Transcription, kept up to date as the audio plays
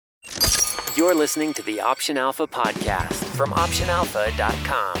You're listening to the Option Alpha podcast from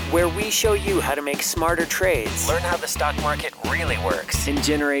optionalpha.com, where we show you how to make smarter trades, learn how the stock market really works, and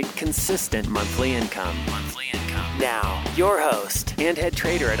generate consistent monthly income. Now, your host and head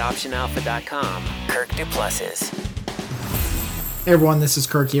trader at optionalpha.com, Kirk Duplessis. Hey everyone, this is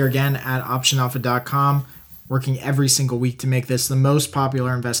Kirk here again at optionalpha.com, working every single week to make this the most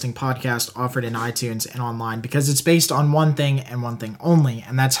popular investing podcast offered in iTunes and online because it's based on one thing and one thing only,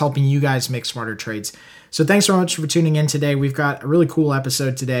 and that's helping you guys make smarter trades. So thanks so much for tuning in today. We've got a really cool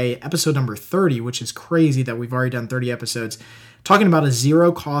episode today, episode number 30, which is crazy that we've already done 30 episodes, talking about a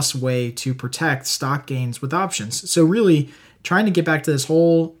zero-cost way to protect stock gains with options. So really trying to get back to this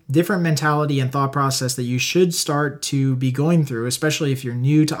whole different mentality and thought process that you should start to be going through, especially if you're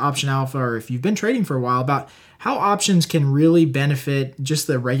new to Option Alpha or if you've been trading for a while, about how options can really benefit just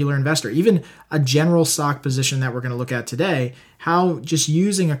the regular investor, even a general stock position that we're going to look at today, how just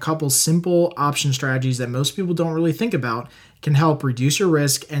using a couple simple option strategies that most people don't really think about can help reduce your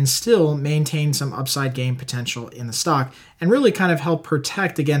risk and still maintain some upside gain potential in the stock and really kind of help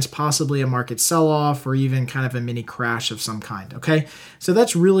protect against possibly a market sell-off or even kind of a mini crash of some kind, okay? So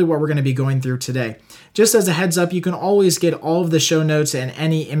that's really what we're going to be going through today. Just as a heads up, you can always get all of the show notes and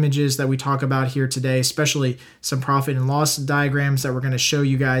any images that we talk about here today, especially some profit and loss diagrams that we're going to show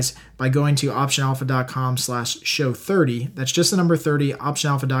you guys by going to optionalpha.com/show30. That's just the number 30,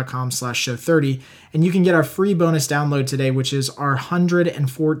 optionalpha.com/show30. And you can get our free bonus download today, which is our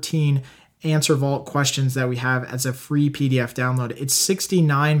 114 Answer Vault questions that we have as a free PDF download. It's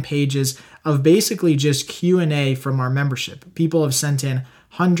 69 pages of basically just Q&A from our membership. People have sent in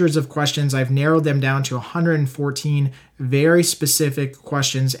hundreds of questions. I've narrowed them down to 114 very specific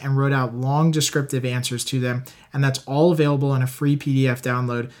questions and wrote out long descriptive answers to them. And that's all available in a free PDF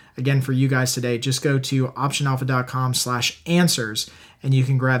download. Again, for you guys today, just go to optionalpha.com/answers and you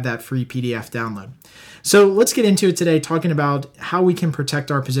can grab that free PDF download. So let's get into it today, talking about how we can protect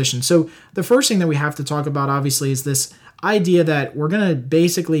our position. So the first thing that we have to talk about, obviously, is this idea that we're going to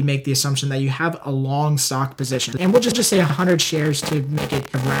basically make the assumption that you have a long stock position. And we'll just say 100 shares to make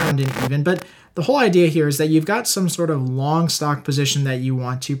it round and even. But the whole idea here is that you've got some sort of long stock position that you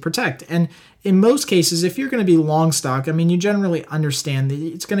want to protect. And in most cases, if you're going to be long stock, I mean, you generally understand that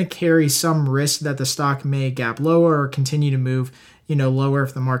it's going to carry some risk that the stock may gap lower or continue to move, lower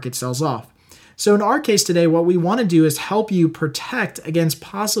if the market sells off. So in our case today, what we want to do is help you protect against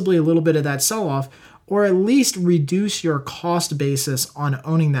possibly a little bit of that sell-off, or at least reduce your cost basis on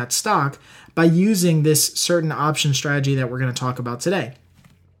owning that stock by using this certain option strategy that we're going to talk about today.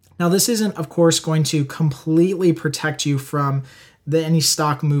 Now, this isn't, of course, going to completely protect you from any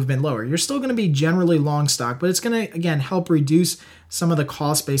stock movement lower. You're still going to be generally long stock, but it's going to, again, help reduce some of the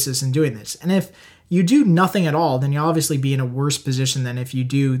cost basis in doing this. And if you do nothing at all, then you'll obviously be in a worse position than if you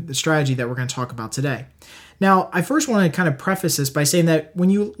do the strategy that we're going to talk about today. Now, I first want to kind of preface this by saying that when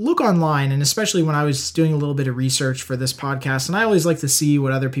you look online, and especially when I was doing a little bit of research for this podcast, and I always like to see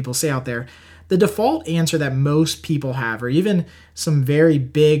what other people say out there, the default answer that most people have, or even some very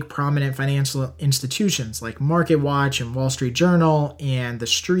big prominent financial institutions like MarketWatch and Wall Street Journal and The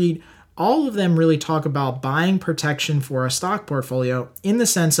Street, all of them really talk about buying protection for a stock portfolio in the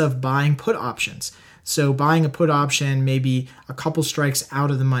sense of buying put options. So buying a put option, maybe a couple strikes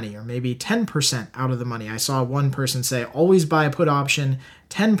out of the money, or maybe 10% out of the money. I saw one person say, always buy a put option,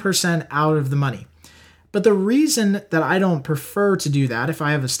 10% out of the money. But the reason that I don't prefer to do that if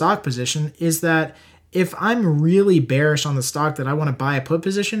I have a stock position is that if I'm really bearish on the stock that I want to buy a put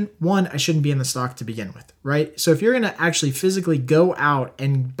position, one, I shouldn't be in the stock to begin with, right? So if you're going to actually physically go out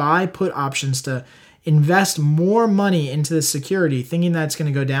and buy put options to invest more money into the security thinking that it's going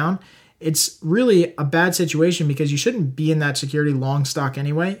to go down, it's really a bad situation because you shouldn't be in that security long stock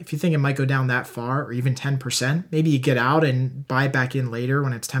anyway. If you think it might go down that far or even 10%, maybe you get out and buy back in later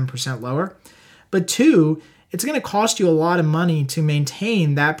when it's 10% lower. But two, it's going to cost you a lot of money to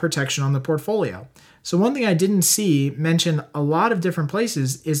maintain that protection on the portfolio. So one thing I didn't see mentioned a lot of different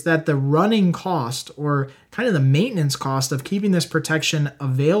places is that the running cost, or kind of the maintenance cost of keeping this protection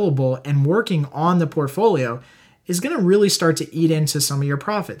available and working on the portfolio, is going to really start to eat into some of your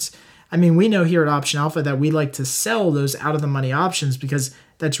profits. I mean, we know here at Option Alpha that we like to sell those out of the money options because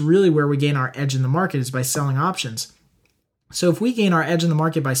that's really where we gain our edge in the market, is by selling options. So if we gain our edge in the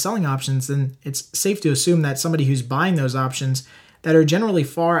market by selling options, then it's safe to assume that somebody who's buying those options that are generally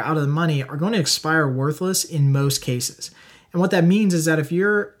far out of the money are going to expire worthless in most cases. And what that means is that if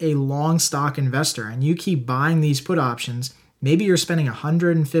you're a long stock investor and you keep buying these put options, maybe you're spending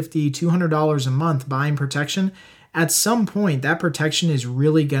 $150, $200 a month buying protection, at some point that protection is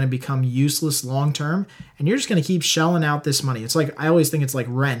really going to become useless long term, and you're just going to keep shelling out this money. It's like, I always think it's like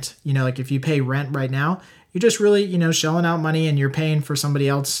rent. Like if you pay rent right now, you're just really, shelling out money, and you're paying for somebody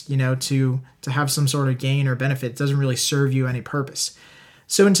else, to have some sort of gain or benefit. It doesn't really serve you any purpose.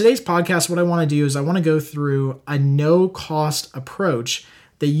 So in today's podcast, what I want to do is I want to go through a no cost approach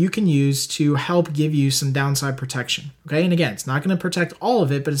that you can use to help give you some downside protection. Okay. And again, it's not going to protect all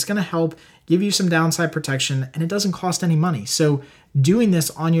of it, but it's going to help give you some downside protection, and it doesn't cost any money. So doing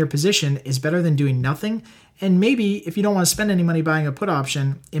this on your position is better than doing nothing. And maybe if you don't want to spend any money buying a put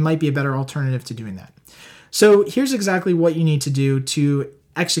option, it might be a better alternative to doing that. So here's exactly what you need to do to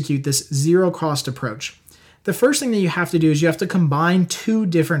execute this zero cost approach. The first thing that you have to do is you have to combine two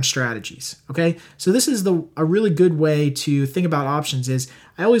different strategies, okay? So this is a really good way to think about options. Is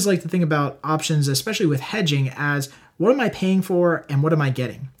I always like to think about options, especially with hedging, as what am I paying for and what am I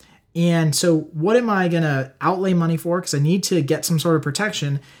getting? And so what am I going to outlay money for? Because I need to get some sort of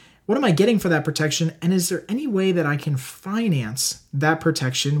protection. What am I getting for that protection? And is there any way that I can finance that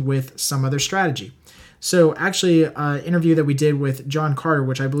protection with some other strategy? So actually, an interview that we did with John Carter,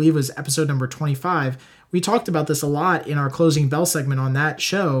 which I believe was episode number 25, we talked about this a lot in our closing bell segment on that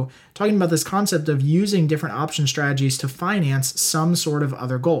show, talking about this concept of using different option strategies to finance some sort of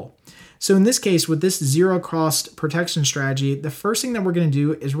other goal. So in this case, with this zero cost protection strategy, the first thing that we're going to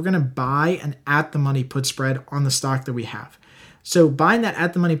do is we're going to buy an at the money put spread on the stock that we have. So buying that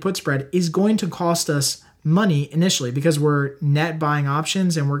at the money put spread is going to cost us money initially because we're net buying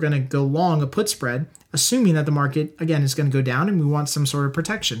options and we're going to go long a put spread, assuming that the market, again, is going to go down and we want some sort of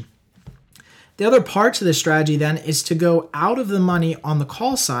protection. The other part to this strategy then is to go out of the money on the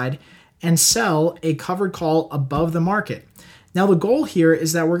call side and sell a covered call above the market. Now, the goal here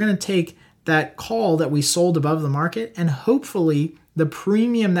is that we're going to take that call that we sold above the market, and hopefully the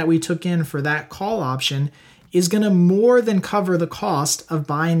premium that we took in for that call option is going to more than cover the cost of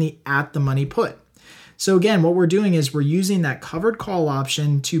buying the at the money put. So again, what we're doing is we're using that covered call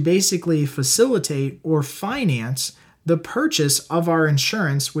option to basically facilitate or finance the purchase of our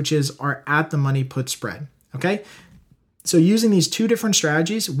insurance, which is our at the money put spread. Okay. So using these two different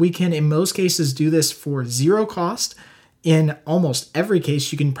strategies, we can in most cases do this for zero cost. In almost every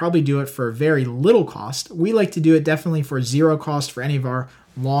case, you can probably do it for very little cost. We like to do it definitely for zero cost for any of our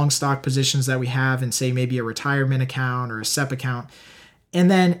long stock positions that we have in, say, maybe a retirement account or a SEP account. And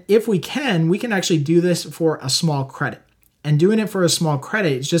then if we can actually do this for a small credit. And doing it for a small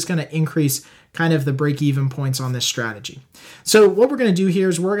credit is just going to increase kind of the break-even points on this strategy. So what we're going to do here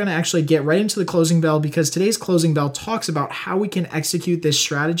is we're going to actually get right into the closing bell, because today's closing bell talks about how we can execute this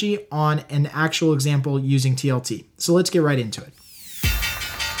strategy on an actual example using TLT. So let's get right into it.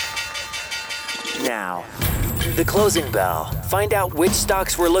 Now, the closing bell. Find out which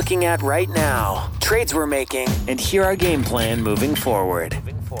stocks we're looking at right now, trades we're making, and hear our game plan moving forward.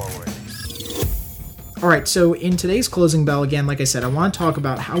 All right, so in today's closing bell, again, like I said, I want to talk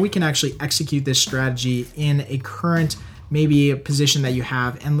about how we can actually execute this strategy in a current, maybe a position that you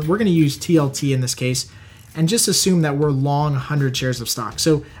have. And we're going to use TLT in this case and just assume that we're long 100 shares of stock.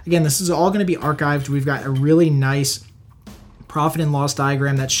 So again, this is all going to be archived. We've got a really nice profit and loss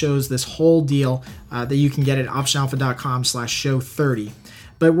diagram that shows this whole deal that you can get at optionalpha.com/show30.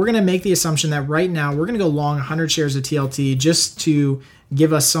 But we're going to make the assumption that right now we're going to go long 100 shares of TLT just to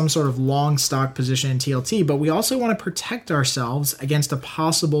give us some sort of long stock position in TLT. But we also want to protect ourselves against a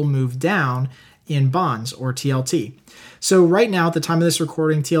possible move down in bonds or TLT. So right now, at the time of this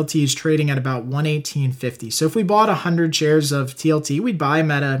recording, TLT is trading at about 118.50. So if we bought 100 shares of TLT, we'd buy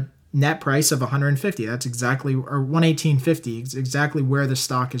them at a net price of 150. That's exactly, or 118.50, is exactly where the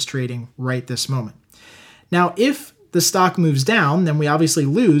stock is trading right this moment. Now, if the stock moves down, then we obviously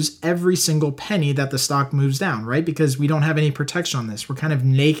lose every single penny that the stock moves down, right? Because we don't have any protection on this. We're kind of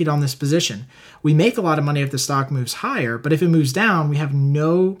naked on this position. We make a lot of money if the stock moves higher, but if it moves down, we have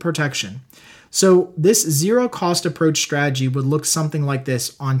no protection. So this zero cost approach strategy would look something like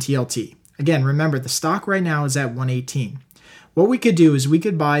this on TLT. Again, remember the stock right now is at 118. What we could do is we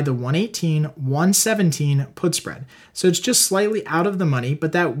could buy the 118-117 put spread. So it's just slightly out of the money,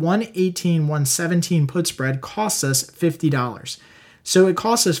 but that 118-117 put spread costs us $50. So it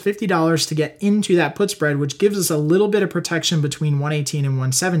costs us $50 to get into that put spread, which gives us a little bit of protection between 118 and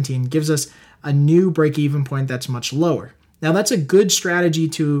 117, gives us a new break-even point that's much lower. Now that's a good strategy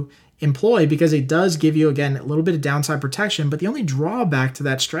to employ because it does give you, again, a little bit of downside protection, but the only drawback to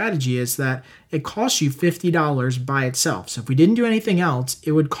that strategy is that it costs you $50 by itself. So if we didn't do anything else,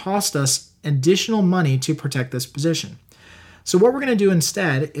 it would cost us additional money to protect this position. So what we're going to do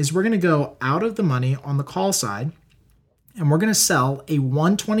instead is we're going to go out of the money on the call side, and we're going to sell a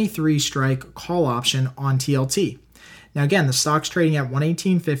 123 strike call option on TLT. Now again, the stock's trading at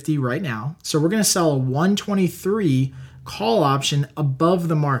 118.50 right now. So we're going to sell a 123 call option above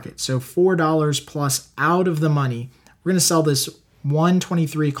the market. So $4 plus out of the money. We're going to sell this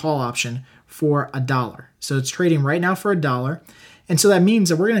 123 call option for $1. So it's trading right now for $1. And so that means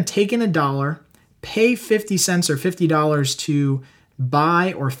that we're going to take in $1, pay 50 cents or $50 to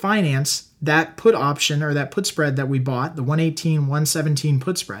buy or finance that put option or that put spread that we bought, the 118, 117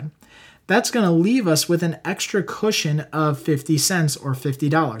 put spread. That's going to leave us with an extra cushion of 50 cents or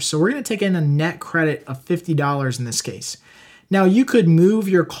 $50. So we're going to take in a net credit of $50 in this case. Now you could move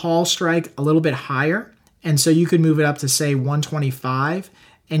your call strike a little bit higher. And so you could move it up to say 125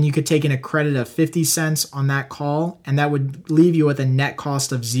 and you could take in a credit of 50 cents on that call. And that would leave you with a net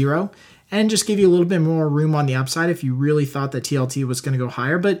cost of $0 and just give you a little bit more room on the upside if you really thought that TLT was going to go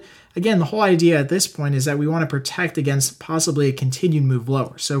higher. But again, the whole idea at this point is that we want to protect against possibly a continued move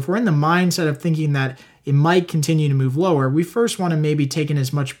lower. So if we're in the mindset of thinking that it might continue to move lower, we first want to maybe take in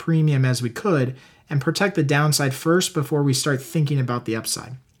as much premium as we could and protect the downside first before we start thinking about the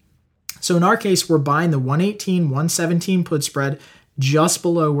upside. So in our case, we're buying the 118, 117 put spread just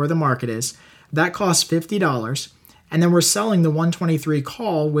below where the market is. That costs $50. And then we're selling the 123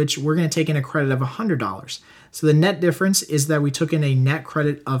 call, which we're going to take in a credit of $100. So the net difference is that we took in a net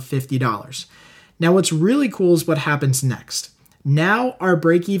credit of $50. Now what's really cool is what happens next. Now our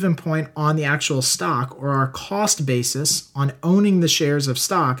break-even point on the actual stock or our cost basis on owning the shares of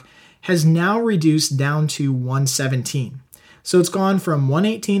stock has now reduced down to 117. So it's gone from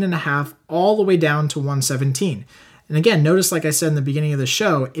 118.5 all the way down to 117. And again, notice like I said in the beginning of the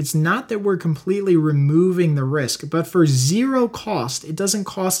show, it's not that we're completely removing the risk, but for zero cost, it doesn't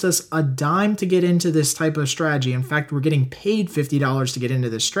cost us a dime to get into this type of strategy. In fact, we're getting paid $50 to get into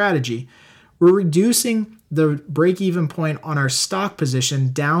this strategy. We're reducing the break-even point on our stock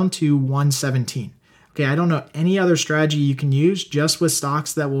position down to 117. Okay, I don't know any other strategy you can use just with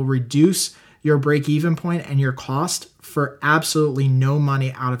stocks that will reduce your break-even point and your cost for absolutely no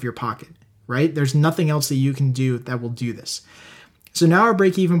money out of your pocket. Right? There's nothing else that you can do that will do this. So now our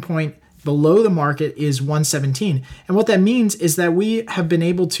break-even point below the market is 117. And what that means is that we have been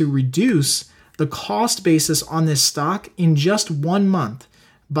able to reduce the cost basis on this stock in just 1 month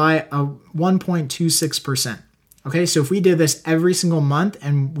by a 1.26%. Okay, so if we did this every single month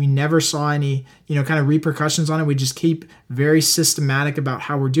and we never saw any, kind of repercussions on it, we just keep very systematic about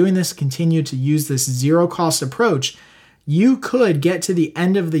how we're doing this, continue to use this zero cost approach, you could get to the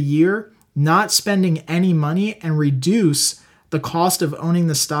end of the year not spending any money and reduce the cost of owning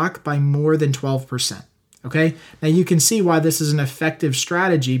the stock by more than 12%. Okay, now you can see why this is an effective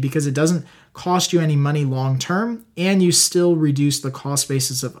strategy because it doesn't cost you any money long term and you still reduce the cost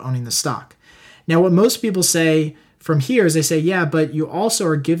basis of owning the stock. Now, what most people say from here is they say, yeah, but you also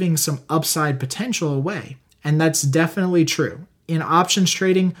are giving some upside potential away. And that's definitely true. In options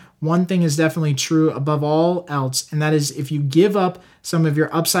trading, one thing is definitely true above all else, and that is if you give up some of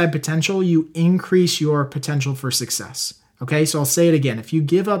your upside potential, you increase your potential for success. Okay, so I'll say it again. If you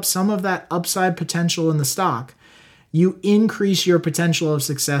give up some of that upside potential in the stock, you increase your potential of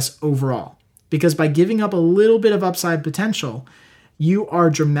success overall. Because by giving up a little bit of upside potential, you are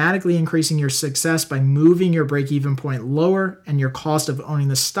dramatically increasing your success by moving your break-even point lower and your cost of owning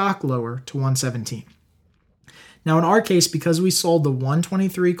the stock lower to 117. Now, in our case, because we sold the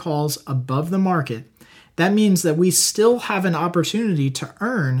 123 calls above the market, that means that we still have an opportunity to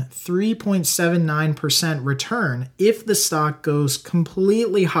earn 3.79% return if the stock goes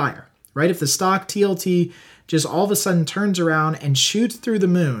completely higher, right? If the stock TLT just all of a sudden turns around and shoots through the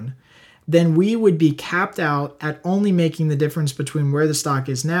moon, then we would be capped out at only making the difference between where the stock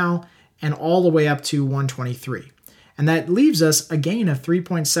is now and all the way up to 123. And that leaves us a gain of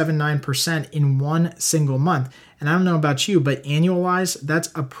 3.79% in one single month. And I don't know about you, but annualized, that's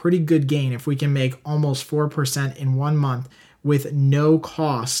a pretty good gain if we can make almost 4% in 1 month with no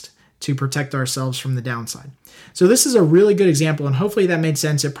cost to protect ourselves from the downside. So this is a really good example, and hopefully that made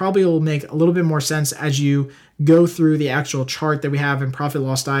sense. It probably will make a little bit more sense as you go through the actual chart that we have in profit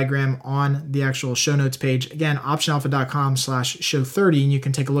loss diagram on the actual show notes page. Again, optionalpha.com/show30, and you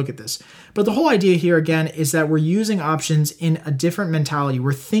can take a look at this. But the whole idea here, again, is that we're using options in a different mentality.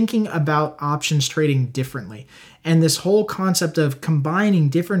 We're thinking about options trading differently. And this whole concept of combining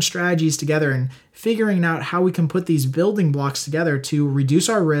different strategies together and figuring out how we can put these building blocks together to reduce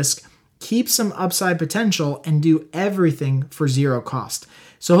our risk, keep some upside potential, and do everything for zero cost.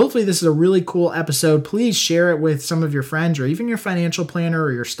 So hopefully this is a really cool episode. Please share it with some of your friends or even your financial planner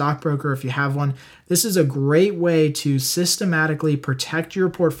or your stockbroker if you have one. This is a great way to systematically protect your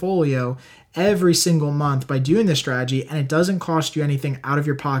portfolio every single month by doing this strategy, and it doesn't cost you anything out of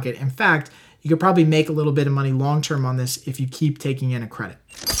your pocket. In fact, you could probably make a little bit of money long-term on this if you keep taking in a credit.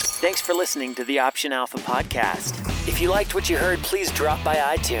 Thanks for listening to the Option Alpha podcast. If you liked what you heard, please drop by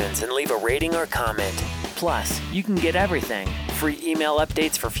iTunes and leave a rating or comment. Plus, you can get everything: free email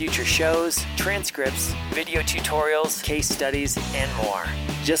updates for future shows, transcripts, video tutorials, case studies, and more.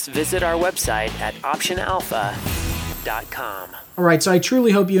 Just visit our website at optionalpha.com. All right, so I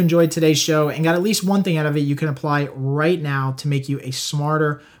truly hope you enjoyed today's show and got at least one thing out of it you can apply right now to make you a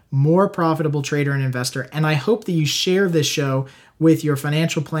smarter, more profitable trader and investor. And I hope that you share this show with your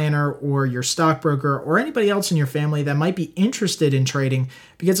financial planner or your stockbroker or anybody else in your family that might be interested in trading,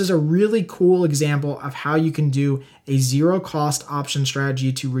 because it's a really cool example of how you can do a zero-cost option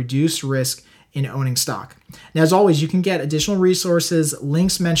strategy to reduce risk in owning stock. Now, as always, you can get additional resources,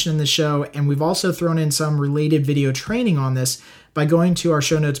 links mentioned in the show, and we've also thrown in some related video training on this by going to our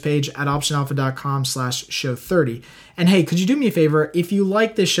show notes page at optionalpha.com/show30. And hey, could you do me a favor? If you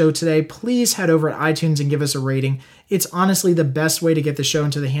like this show today, please head over to iTunes and give us a rating. It's honestly the best way to get the show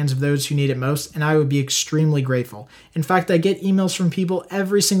into the hands of those who need it most, and I would be extremely grateful. In fact, I get emails from people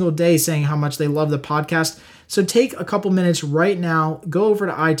every single day saying how much they love the podcast. So take a couple minutes right now, go over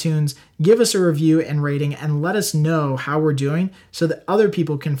to iTunes, give us a review and rating, and let us know how we're doing so that other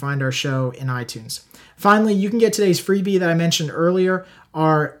people can find our show in iTunes. Finally, you can get today's freebie that I mentioned earlier,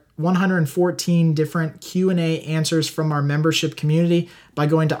 our 114 different Q&A answers from our membership community by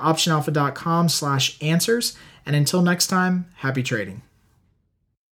going to optionalpha.com/answers. And until next time, happy trading.